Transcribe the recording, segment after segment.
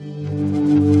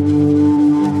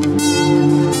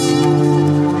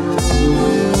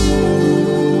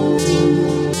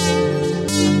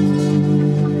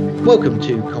Welcome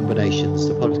to Combinations,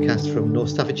 the podcast from North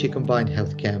Staffordshire Combined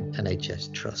Healthcare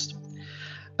NHS Trust.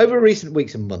 Over recent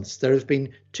weeks and months, there have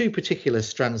been two particular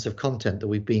strands of content that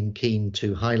we've been keen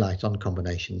to highlight on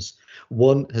Combinations.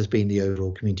 One has been the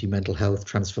overall Community Mental Health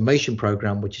Transformation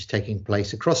Programme, which is taking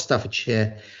place across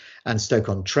Staffordshire and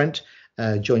Stoke-on-Trent,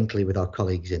 jointly with our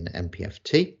colleagues in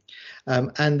MPFT.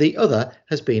 And the other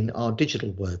has been our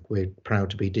digital work. We're proud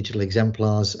to be digital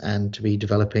exemplars and to be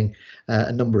developing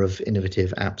a number of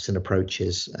innovative apps and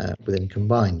approaches within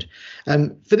Combined.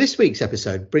 For this week's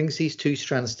episode brings these two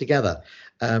strands together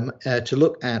to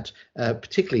look at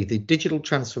particularly the digital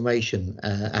transformation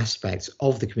aspects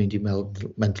of the Community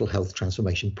Mental Health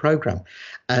Transformation Programme.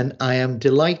 And I am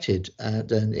delighted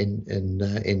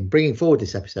in bringing forward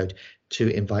this episode to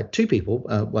invite two people,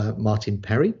 Martin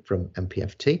Perry from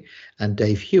MPFT and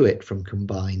Dave Hewitt from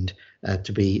Combined,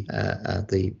 to be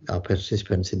our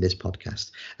participants in this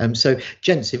podcast. So,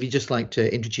 gents, if you'd just like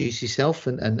to introduce yourself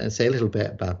and say a little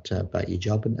bit about your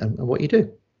job and what you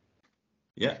do.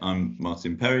 Yeah, I'm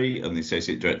Martin Perry. I'm the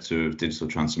Associate Director of Digital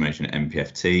Transformation at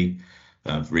MPFT.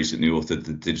 I've recently authored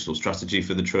the digital strategy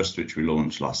for the Trust, which we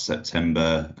launched last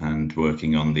September, and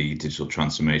working on the digital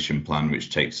transformation plan,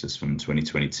 which takes us from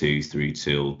 2022 through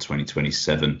till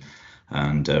 2027,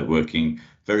 and working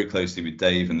very closely with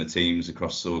Dave and the teams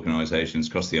across organisations,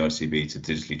 across the ICB, to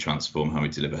digitally transform how we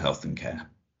deliver health and care.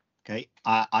 Okay,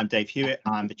 I'm Dave Hewitt.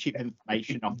 I'm the Chief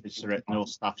Information Officer at North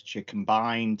Staffordshire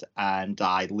Combined, and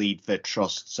I lead the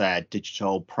Trust's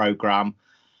digital programme,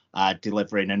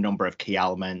 delivering a number of key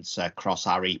elements across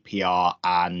our EPR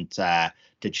and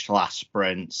digital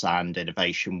aspirants and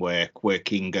innovation work,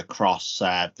 working across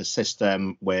the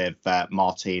system with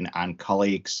Martin and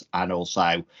colleagues, and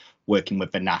also working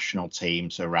with the national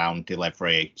teams around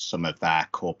delivery some of their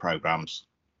core programmes.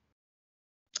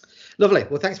 Lovely.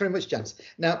 Well, thanks very much, gents.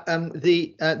 Now,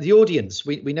 the audience,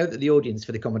 we know that the audience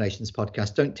for the Combinations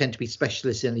podcast don't tend to be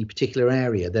specialists in any particular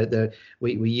area.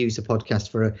 We use the podcast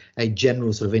for a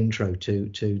general sort of intro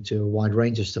to a wide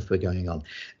range of stuff we're going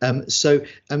on. So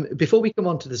before we come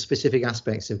on to the specific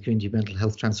aspects of community mental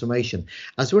health transformation,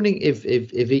 I was wondering if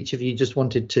each of you just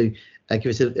wanted to give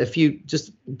us a few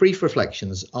just brief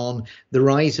reflections on the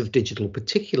rise of digital,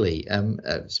 particularly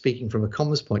speaking from a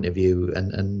comms point of view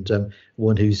and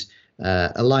one who's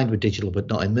aligned with digital but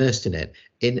not immersed in it,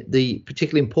 in the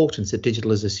particular importance that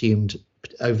digital has assumed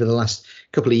over the last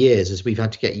couple of years as we've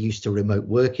had to get used to remote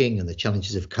working and the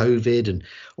challenges of COVID and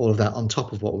all of that on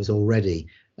top of what was already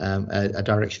a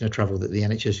direction of travel that the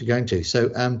NHS were going to. So,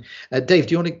 Dave,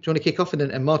 do you want to kick off?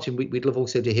 And Martin, we'd love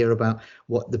also to hear about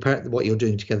what you're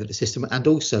doing together at the system and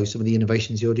also some of the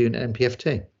innovations you're doing at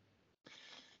MPFT.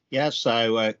 Yeah,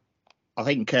 so I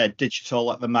think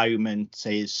digital at the moment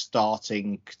is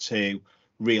starting to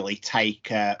really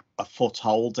take a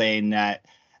foothold in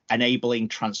enabling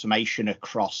transformation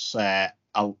across a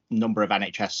number of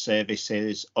NHS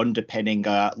services, underpinning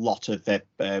a lot of the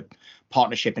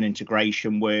partnership and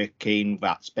integration working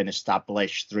that's been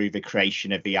established through the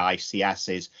creation of the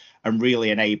ICSs, and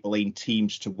really enabling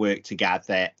teams to work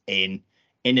together in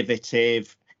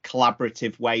innovative,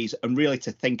 collaborative ways, and really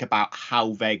to think about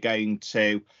how they're going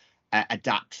to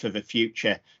adapt for the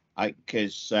future.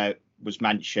 Because was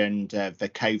mentioned,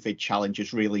 the COVID challenge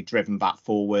has really driven that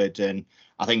forward, and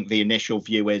I think the initial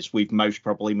view is we've most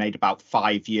probably made about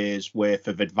 5 years worth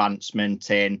of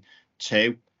advancement in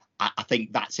 2. I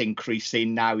think that's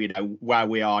increasing now. You know, where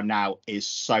we are now is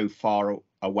so far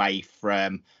away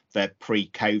from the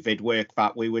pre-COVID work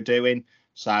that we were doing.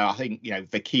 So I think, you know,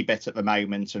 the key bit at the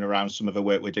moment and around some of the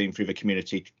work we're doing through the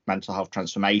Community Mental Health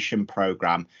Transformation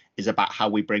Programme is about how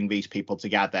we bring these people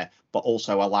together, but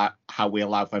also how we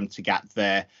allow them to get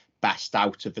the best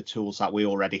out of the tools that we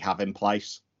already have in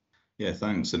place. Yeah,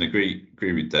 thanks. And agree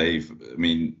with Dave. I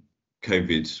mean,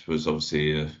 COVID was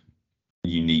obviously a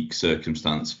unique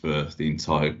circumstance for the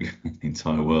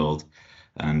entire world.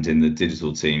 And in the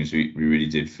digital teams, we really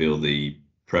did feel the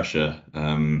pressure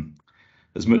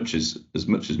as much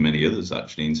as many others,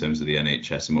 actually, in terms of the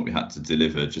NHS and what we had to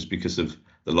deliver, just because of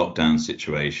the lockdown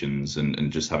situations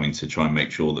and just having to try and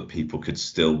make sure that people could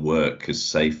still work as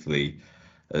safely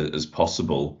as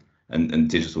possible. And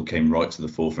digital came right to the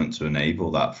forefront to enable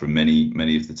that for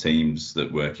many of the teams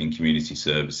that work in community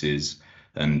services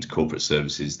and corporate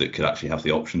services that could actually have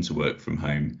the option to work from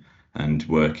home and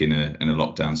work in a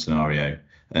lockdown scenario.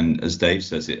 And as Dave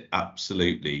says, it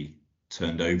absolutely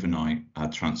turned overnight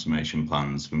our transformation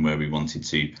plans from where we wanted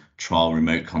to trial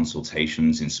remote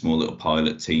consultations in small little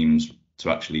pilot teams to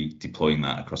actually deploying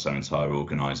that across our entire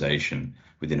organisation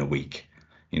within a week.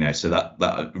 So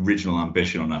that original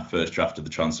ambition on our first draft of the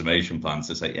transformation plan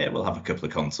to say, yeah, we'll have a couple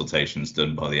of consultations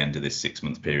done by the end of this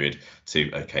 6-month period, to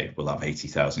okay, we'll have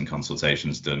 80,000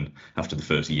 consultations done after the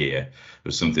first year,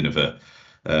 was something of a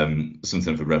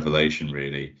revelation,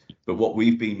 really. But what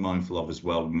we've been mindful of as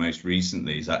well most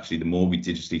recently is actually the more we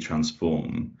digitally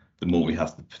transform, the more we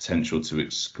have the potential to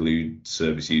exclude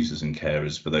service users and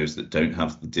carers for those that don't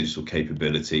have the digital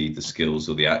capability, the skills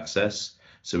or the access.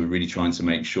 So we're really trying to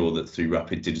make sure that through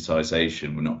rapid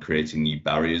digitisation, we're not creating new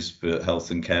barriers for health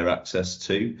and care access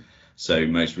too. So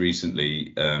most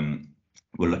recently,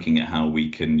 we're looking at how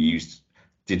we can use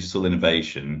digital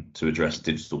innovation to address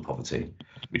digital poverty,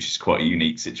 which is quite a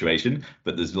unique situation,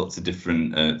 but there's lots of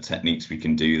different techniques we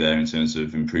can do there in terms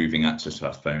of improving access to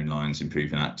our phone lines,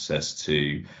 improving access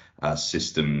to our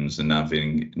systems, and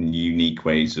having unique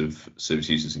ways of service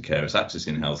users and carers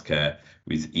accessing healthcare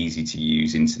with easy to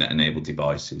use internet enabled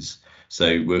devices.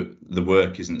 So the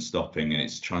work isn't stopping, and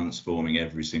it's transforming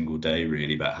every single day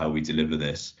really about how we deliver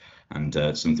this, and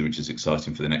something which is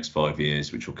exciting for the next 5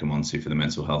 years, which we'll come on to for the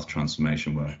mental health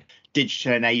transformation work.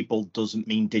 Digital enabled doesn't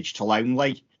mean digital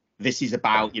only. This is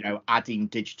about, adding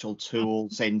digital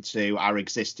tools into our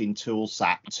existing tool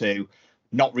set to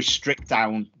not restrict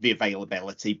down the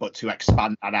availability, but to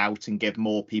expand that out and give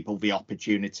more people the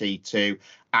opportunity to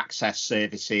access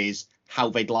services how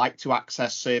they'd like to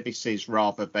access services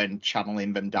rather than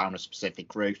channeling them down a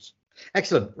specific route.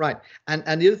 Excellent. Right.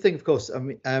 And the other thing, of course,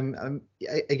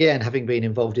 again, having been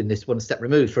involved in this one step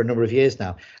removed for a number of years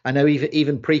now, I know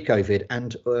even pre-COVID,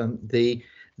 and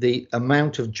the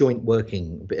amount of joint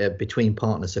working between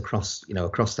partners across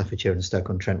Staffordshire and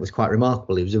Stoke-on-Trent was quite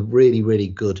remarkable. It was a really, really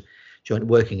good joint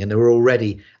working, and there were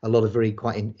already a lot of very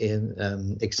quite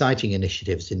exciting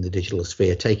initiatives in the digital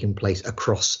sphere taking place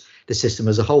across the system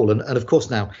as a whole. And of course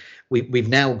now we've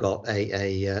now got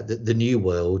the new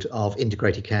world of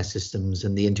integrated care systems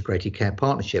and the integrated care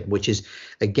partnership, which is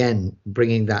again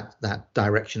bringing that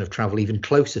direction of travel even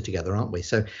closer together, aren't we?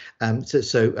 So I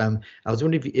was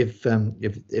wondering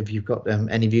if you've got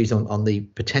any views on the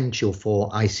potential for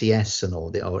ICS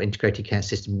and or integrated care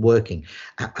system working,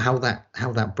 how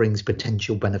that brings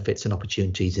potential benefits and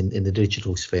opportunities in the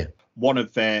digital sphere. One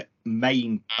of the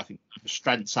main, I think,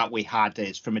 strengths that we had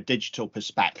is from a digital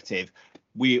perspective,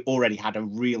 we already had a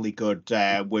really good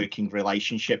working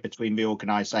relationship between the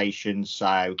organisations.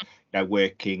 So,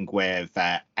 working with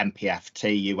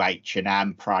MPFT,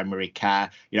 UH&M, primary care,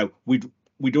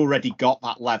 we'd already got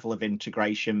that level of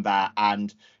integration there.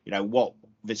 And, what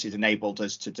this has enabled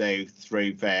us to do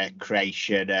through the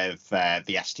creation of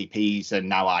the STPs and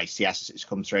now ICS as it's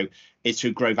come through is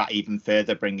to grow that even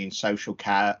further, bringing social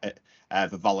care,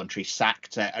 the voluntary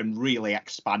sector, and really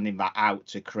expanding that out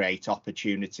to create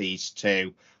opportunities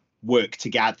to work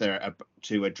together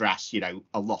to address,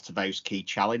 a lot of those key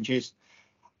challenges.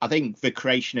 I think the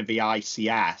creation of the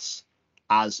ICS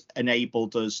has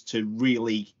enabled us to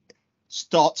really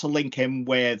start to link in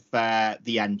with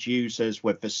the end users,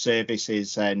 with the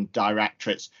services and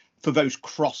directorates for those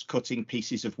cross-cutting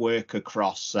pieces of work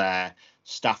across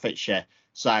Staffordshire.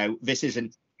 So this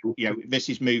isn't, this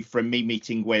is moved from me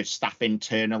meeting with staff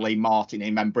internally, Martin,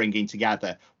 and then bringing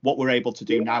together. What we're able to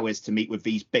do now is to meet with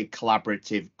these big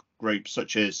collaborative groups,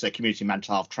 such as the Community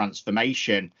Mental Health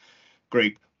Transformation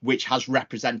Group, which has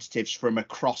representatives from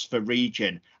across the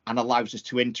region and allows us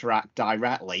to interact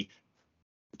directly,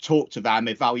 talk to them,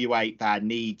 evaluate their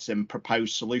needs and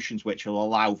propose solutions which will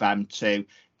allow them to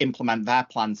implement their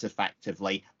plans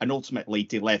effectively and ultimately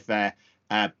deliver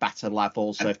better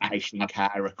levels of patient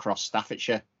care across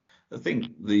Staffordshire. I think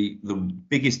the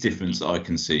biggest difference that I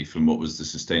can see from what was the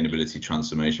Sustainability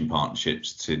Transformation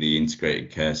Partnerships to the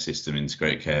Integrated Care System,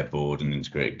 Integrated Care Board and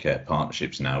Integrated Care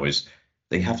Partnerships now is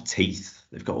they have teeth,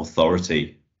 they've got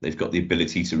authority, they've got the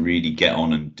ability to really get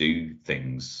on and do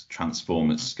things,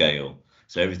 transform at scale.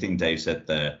 So everything Dave said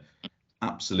there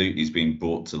absolutely is being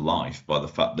brought to life by the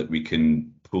fact that we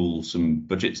can pull some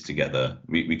budgets together.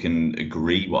 We can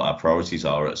agree what our priorities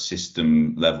are at a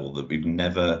system level that we've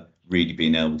never really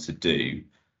been able to do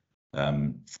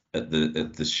at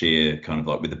the sheer kind of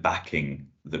like with the backing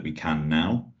that we can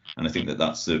now. And I think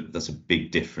that's a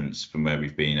big difference from where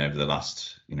we've been over the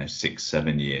last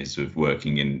 6-7 years of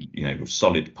working in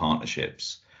solid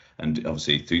partnerships. And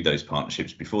obviously through those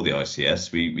partnerships before the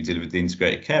ICS, we delivered the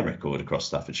integrated care record across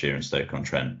Staffordshire and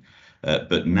Stoke-on-Trent.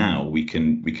 But now we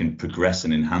can progress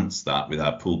and enhance that with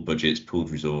our pooled budgets, pooled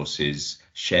resources,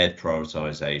 shared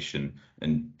prioritisation,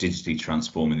 and digitally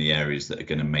transforming the areas that are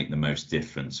going to make the most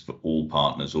difference for all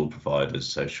partners, all providers,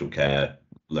 social care,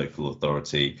 local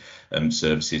authority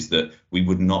services that we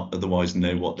would not otherwise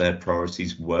know what their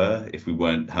priorities were if we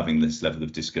weren't having this level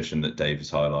of discussion that Dave has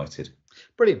highlighted.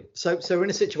 Brilliant. So we're in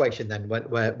a situation then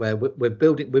where we're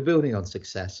building on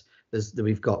success.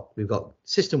 We've got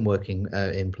system working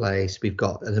in place. We've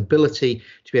got an ability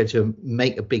to be able to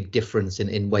make a big difference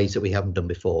in ways that we haven't done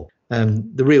before.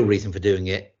 The real reason for doing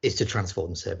it is to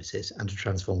transform services and to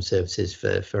transform services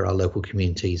for our local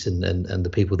communities and the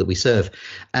people that we serve.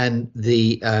 And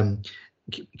the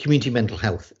community mental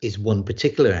health is one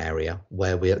particular area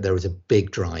where there is a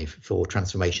big drive for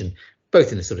transformation,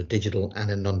 both in a sort of digital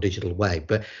and a non-digital way,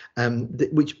 but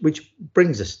which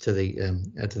brings us to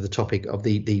the topic of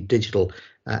the digital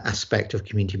aspect of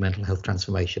community mental health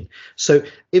transformation. So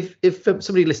if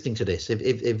somebody listening to this,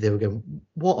 if they were going,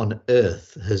 what on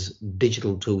earth has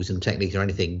digital tools and techniques or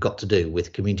anything got to do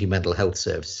with community mental health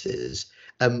services?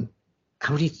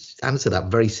 How do you answer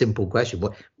that very simple question?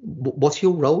 What's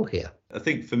your role here? I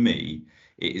think for me,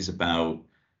 it is about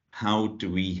how do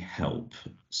we help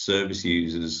service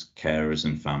users, carers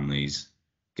and families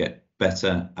get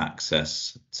better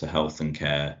access to health and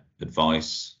care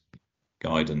advice,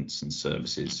 guidance and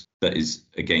services that is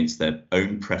against their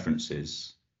own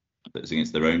preferences, that is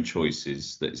against their own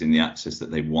choices, that is in the access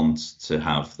that they want to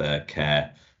have their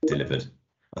care delivered.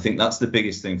 I think that's the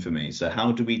biggest thing for me. So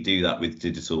how do we do that with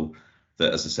digital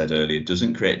that, as I said earlier,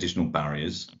 doesn't create additional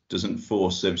barriers, doesn't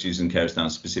force service users and carers down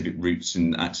specific routes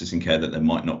in accessing care that they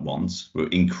might not want? We're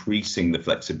increasing the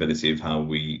flexibility of how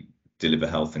we deliver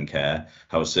health and care,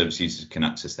 how service users can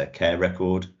access their care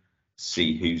record,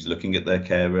 see who's looking at their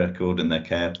care record and their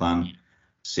care plan,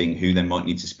 seeing who they might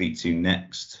need to speak to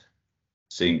next,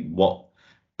 seeing what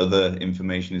other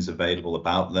information is available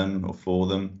about them or for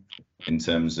them in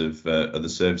terms of other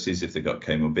services. If they've got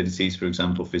comorbidities, for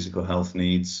example, physical health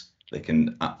needs, they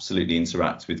can absolutely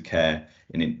interact with care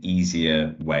in an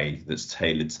easier way that's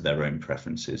tailored to their own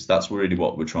preferences. That's really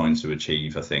what we're trying to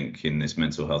achieve, I think, in this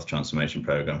mental health transformation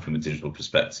programme from a digital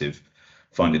perspective,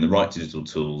 finding the right digital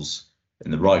tools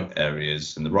in the right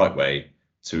areas in the right way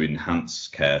to enhance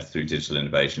care through digital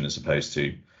innovation as opposed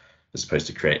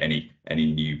to create any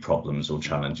new problems or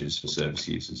challenges for service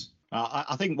users.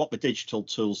 I think what the digital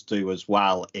tools do as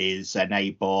well is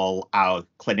enable our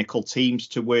clinical teams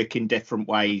to work in different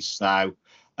ways. So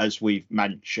as we've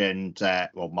mentioned,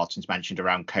 Martin's mentioned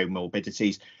around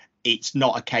comorbidities, it's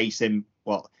not a case in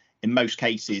most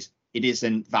cases, it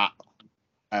isn't that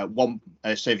one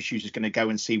service user is going to go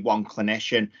and see one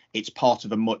clinician. It's part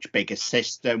of a much bigger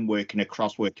system, working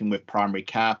with primary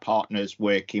care partners,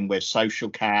 working with social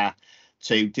care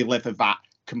to deliver that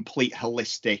complete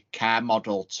holistic care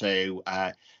model to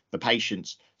the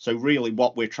patients. So really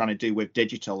what we're trying to do with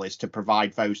digital is to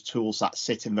provide those tools that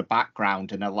sit in the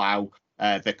background and allow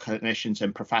the clinicians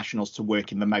and professionals to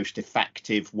work in the most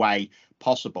effective way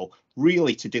possible,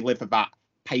 really to deliver that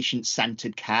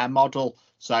patient-centered care model.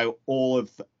 So all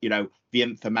of the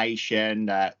information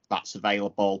that's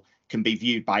available can be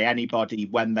viewed by anybody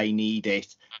when they need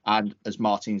it, and as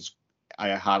Martin's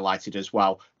highlighted as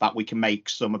well, that we can make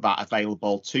some of that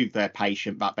available to their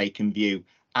patient that they can view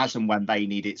as and when they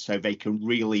need it, so they can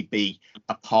really be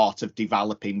a part of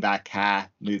developing their care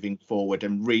moving forward,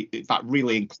 and that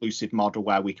really inclusive model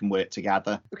where we can work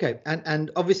together. Okay, and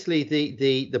obviously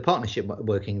the partnership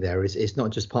working there is not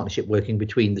just partnership working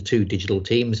between the two digital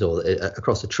teams or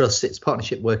across the trust. It's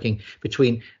partnership working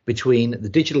between the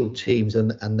digital teams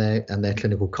and their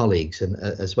clinical colleagues and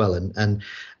as well. And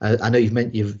I know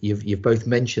you've both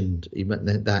mentioned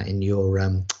that in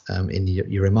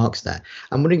your remarks there.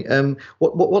 I'm wondering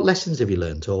what lessons have you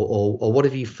learned, or what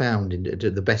have you found in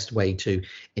the best way to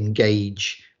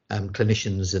engage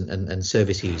clinicians and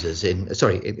service users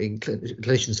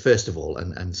clinicians first of all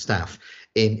and staff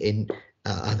in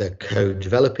either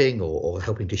co-developing or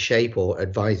helping to shape or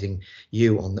advising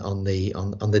you on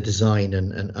the design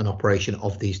and operation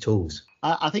of these tools?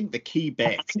 I think the key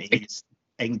bit is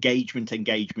engagement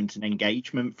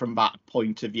from that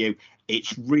point of view.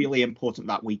 It's really important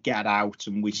that we get out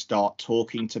and we start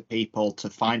talking to people to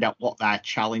find out what their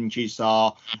challenges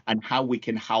are and how we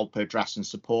can help address and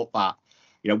support that.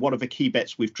 One of the key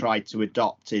bits we've tried to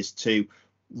adopt is to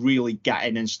really get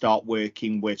in and start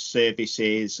working with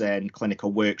services and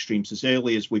clinical work streams as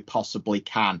early as we possibly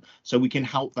can, so we can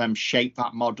help them shape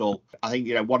that model. I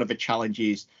think one of the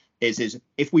challenges is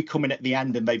if we come in at the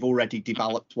end and they've already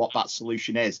developed what that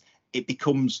solution is, it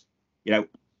becomes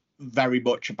very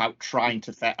much about trying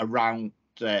to fit around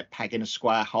peg in a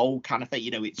square hole kind of thing.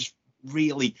 It's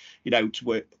really to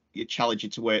work,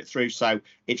 challenging to work through. So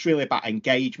it's really about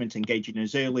engaging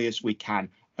as early as we can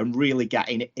and really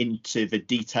getting into the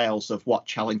details of what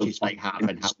challenges they have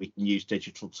and how we can use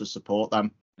digital to support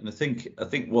them. And I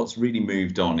think what's really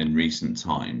moved on in recent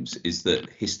times is that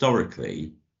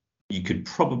historically you could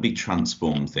probably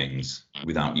transform things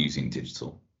without using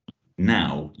digital.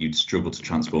 Now you'd struggle to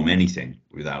transform anything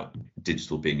without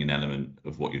digital being an element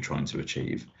of what you're trying to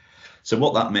achieve. So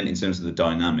what that meant in terms of the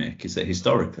dynamic is that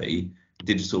historically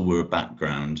digital were a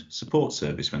background support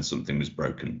service when something was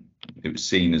broken. It was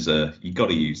seen as you got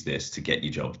to use this to get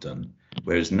your job done.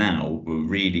 Whereas now we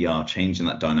really are changing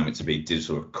that dynamic to be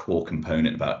digital a core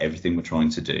component about everything we're trying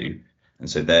to do. And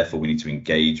so therefore we need to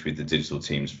engage with the digital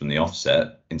teams from the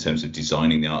offset in terms of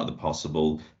designing the art of the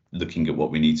possible, looking at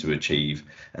what we need to achieve,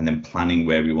 and then planning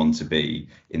where we want to be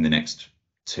in the next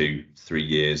 2, 3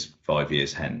 years, 5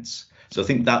 years hence. So I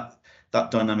think that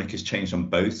dynamic has changed on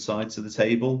both sides of the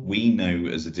table. We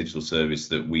know as a digital service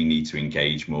that we need to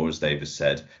engage more, as Dave has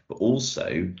said, but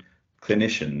also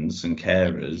clinicians and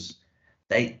carers,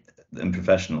 and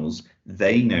professionals,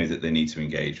 they know that they need to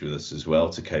engage with us as well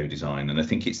to co-design. And I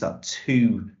think it's that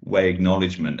two-way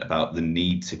acknowledgement about the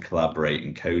need to collaborate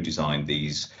and co-design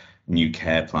these new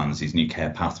care plans, these new care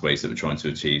pathways that we're trying to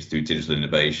achieve through digital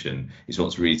innovation is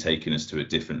what's really taken us to a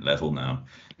different level now.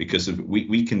 Because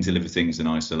we can deliver things in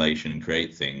isolation and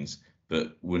create things,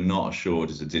 but we're not assured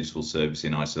as a digital service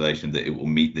in isolation that it will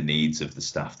meet the needs of the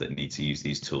staff that need to use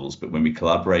these tools. But when we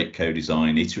collaborate,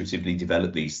 co-design, iteratively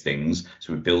develop these things,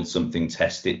 so we build something,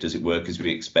 test it, does it work as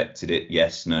we expected it?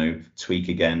 Yes, no, tweak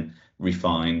again,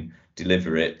 refine,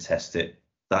 deliver it, test it.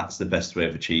 That's the best way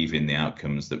of achieving the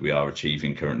outcomes that we are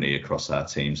achieving currently across our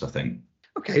teams, I think.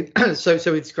 Okay, so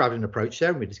we described an approach there,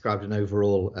 and we described an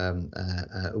overall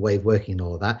way of working and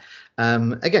all of that.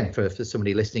 Again, for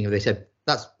somebody listening, if they said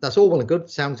that's all well and good,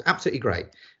 sounds absolutely great.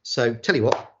 So tell you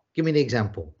what, give me an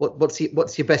example. What's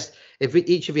your best? If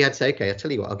each of you had to say, okay, I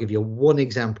tell you what, I'll give you one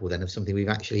example then of something we've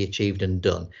actually achieved and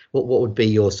done. What would be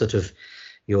your sort of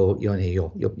your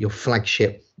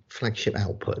flagship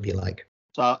output, if you like?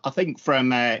 So I think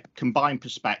from a combined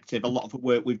perspective, a lot of the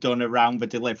work we've done around the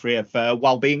delivery of a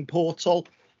wellbeing portal,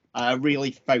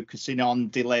 really focusing on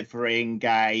delivering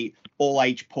a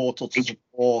all-age portal to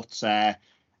support,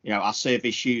 our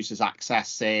service users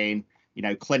accessing,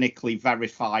 clinically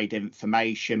verified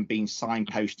information being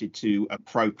signposted to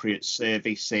appropriate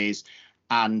services,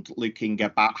 and looking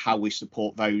about how we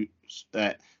support those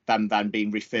them then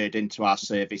being referred into our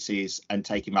services and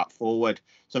taking that forward.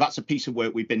 So that's a piece of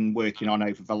work we've been working on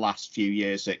over the last few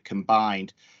years at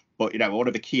Combined. But, one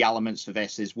of the key elements of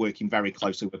this is working very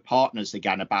closely with partners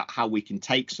again about how we can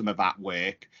take some of that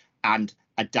work and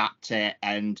adapt it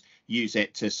and use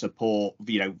it to support,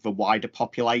 the wider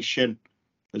population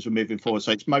as we're moving forward.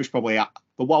 So it's most probably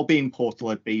the wellbeing portal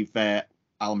would be the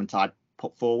element I'd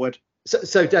put forward.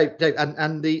 So Dave,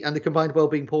 and the Combined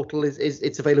Wellbeing Portal is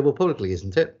it's available publicly,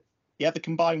 isn't it? Yeah, the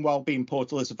Combined Wellbeing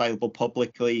Portal is available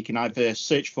publicly. You can either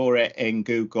search for it in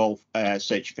Google,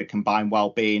 search for Combined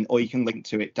Wellbeing, or you can link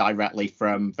to it directly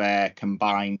from their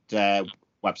Combined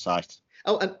website.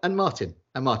 Oh, and Martin,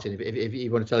 if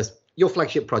you want to tell us your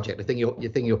flagship project, the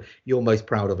thing you're most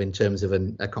proud of in terms of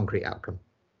a concrete outcome.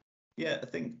 Yeah,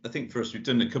 I think for us, we've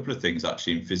done a couple of things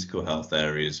actually in physical health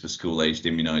areas for school-aged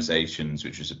immunisations,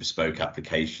 which was a bespoke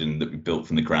application that we built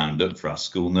from the ground up for our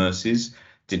school nurses,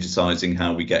 digitising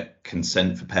how we get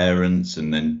consent for parents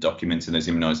and then documenting those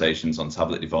immunisations on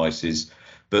tablet devices.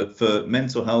 But for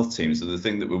mental health teams, so the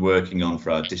thing that we're working on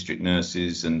for our district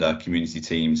nurses and our community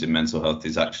teams in mental health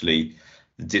is actually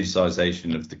the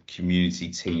digitisation of the community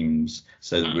teams,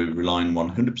 so that we're relying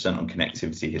 100% on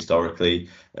connectivity historically,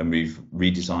 and we've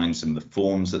redesigned some of the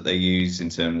forms that they use in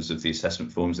terms of the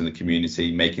assessment forms in the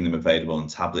community, making them available on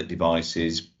tablet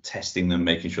devices, testing them,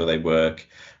 making sure they work,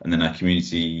 and then our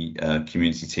community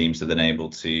teams are then able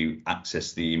to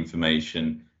access the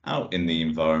information out in the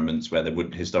environments where they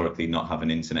would historically not have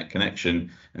an internet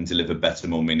connection and deliver better,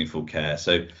 more meaningful care.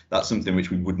 So that's something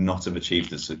which we would not have achieved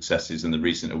the successes and the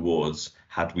recent awards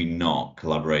had we not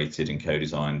collaborated and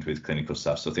co-designed with clinical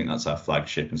staff. So I think that's our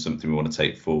flagship and something we want to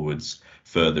take forwards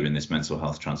further in this mental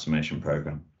health transformation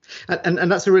programme. And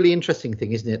that's a really interesting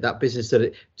thing, isn't it? That business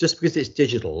that just because it's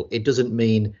digital, it doesn't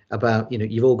mean about,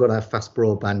 you've all got to have fast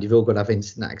broadband, you've all got to have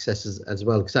instant access as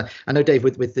well. Because I know, Dave,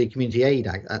 with the community aid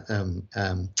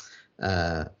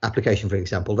application, for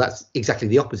example, that's exactly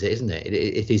the opposite, isn't it?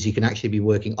 It is, you can actually be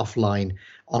working offline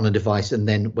on a device, and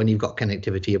then when you've got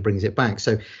connectivity, it brings it back.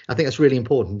 So I think that's really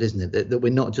important, isn't it? That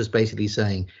we're not just basically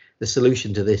saying the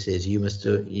solution to this is you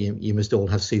must all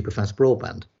have super fast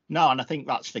broadband. No, and I think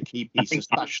that's the key piece,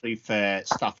 especially for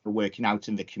staff who are working out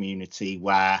in the community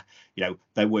where,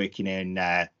 they're working in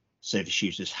service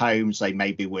users' homes. They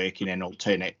may be working in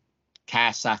alternate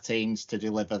care settings to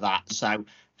deliver that. So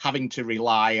having to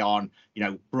rely on,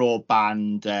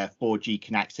 broadband 4G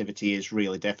connectivity is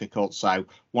really difficult. So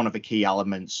one of the key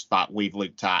elements that we've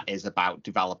looked at is about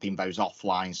developing those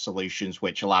offline solutions,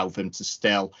 which allow them to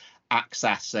still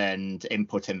access and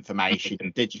input information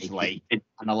digitally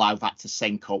and allow that to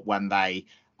sync up when they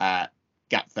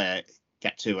get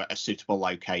to a suitable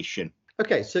location.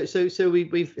 Okay, so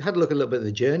we've had a look a little bit at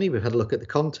the journey. We've had a look at the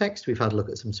context. We've had a look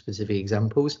at some specific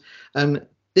examples.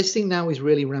 This thing now is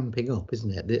really ramping up,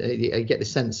 isn't it? I get the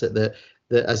sense that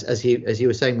as you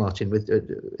were saying, Martin, with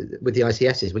the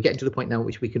ICSs, we're getting to the point now at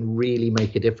which we can really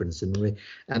make a difference. And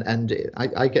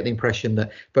I get the impression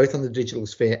that both on the digital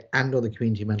sphere and on the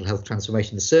community mental health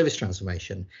transformation, the service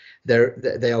transformation,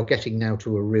 they are getting now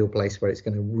to a real place where it's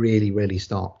going to really, really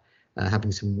start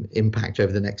having some impact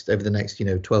over the next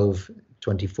 12,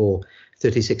 24,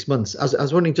 36 months. I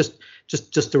was wondering,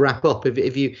 just to wrap up, if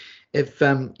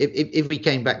we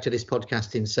came back to this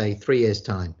podcast in, say, 3 years'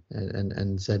 time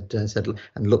and said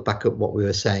and look back at what we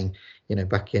were saying,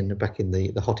 back in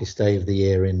the hottest day of the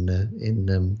year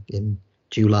in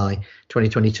July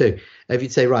 2022, if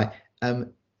you'd say, right,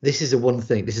 this is the one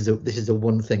thing. This is the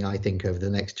one thing I think over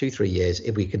the next 2-3 years,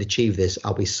 if we could achieve this,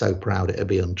 I'll be so proud it'll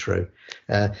be untrue.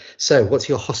 So, what's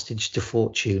your hostage to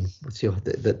fortune? What's your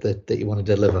that you want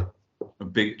to deliver?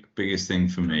 The biggest thing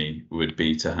for me would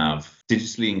be to have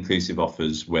digitally inclusive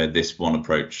offers where this one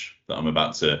approach that I'm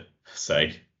about to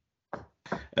say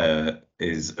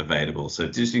is available. So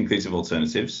digitally inclusive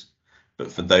alternatives,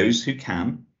 but for those who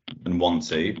can and want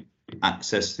to,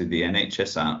 access to the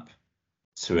NHS app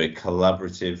to a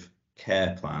collaborative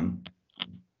care plan,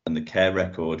 and the care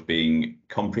record being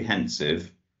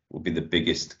comprehensive will be the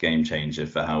biggest game changer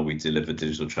for how we deliver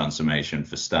digital transformation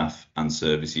for staff and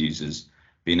service users.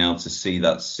 Being able to see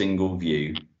that single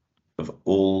view of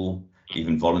all,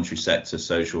 even voluntary sector,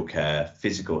 social care,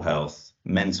 physical health,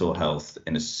 mental health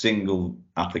in a single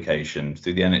application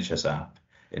through the NHS app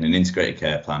in an integrated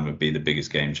care plan would be the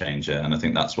biggest game changer. And I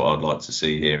think that's what I'd like to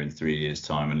see here in 3 years'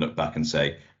 time and look back and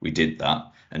say, we did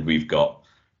that, and we've got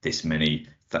this many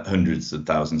hundreds of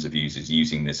thousands of users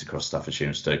using this across Staffordshire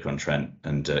and Stoke-on-Trent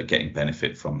and getting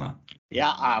benefit from that.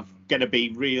 Yeah, I'm going to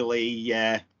be really,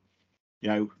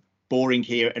 boring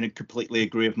here and I completely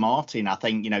agree with Martin. I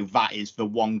think, that is the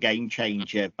one game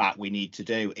changer that we need to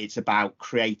do. It's about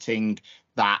creating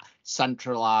that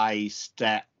centralised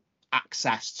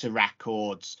access to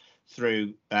records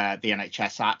through the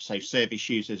NHS app, so service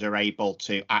users are able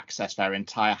to access their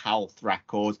entire health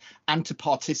record and to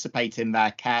participate in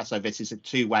their care. So this is a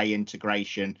two-way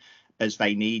integration as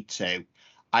they need to.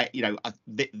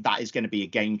 That is going to be a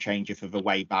game changer for the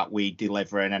way that we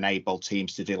deliver and enable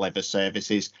teams to deliver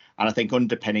services. And I think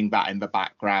underpinning that in the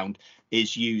background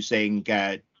is using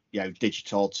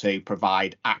digital to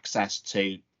provide access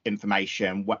to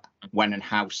information when and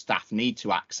how staff need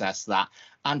to access that,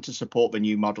 and to support the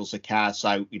new models of care.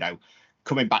 So,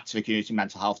 coming back to the community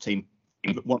mental health team,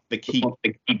 one of the key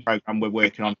program we're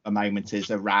working on at the moment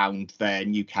is around the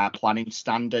new care planning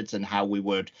standards and how we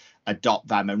would adopt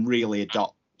them and really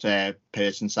adopt a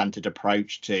person-centered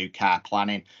approach to care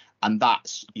planning. And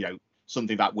that's,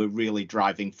 something that we're really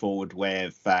driving forward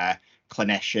with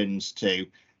clinicians to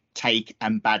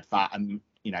embed that and,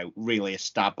 really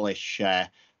establish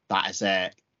that as a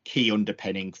key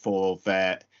underpinning for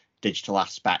the digital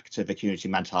aspect of the community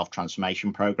mental health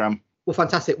transformation programme. Well,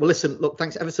 fantastic. Well, listen, look,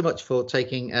 thanks ever so much for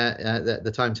taking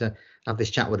the time to have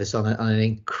this chat with us on an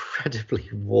incredibly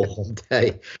warm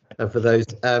day for those.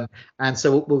 And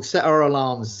so we'll set our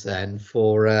alarms then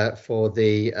for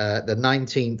the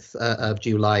 19th of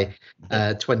July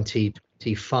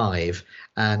 2025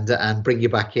 and bring you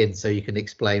back in so you can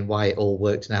explain why it all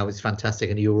works now. It's fantastic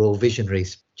and you're all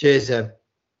visionaries. Cheers.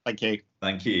 Thank you.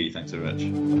 Thank you. Thanks very much.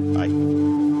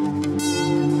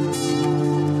 Bye.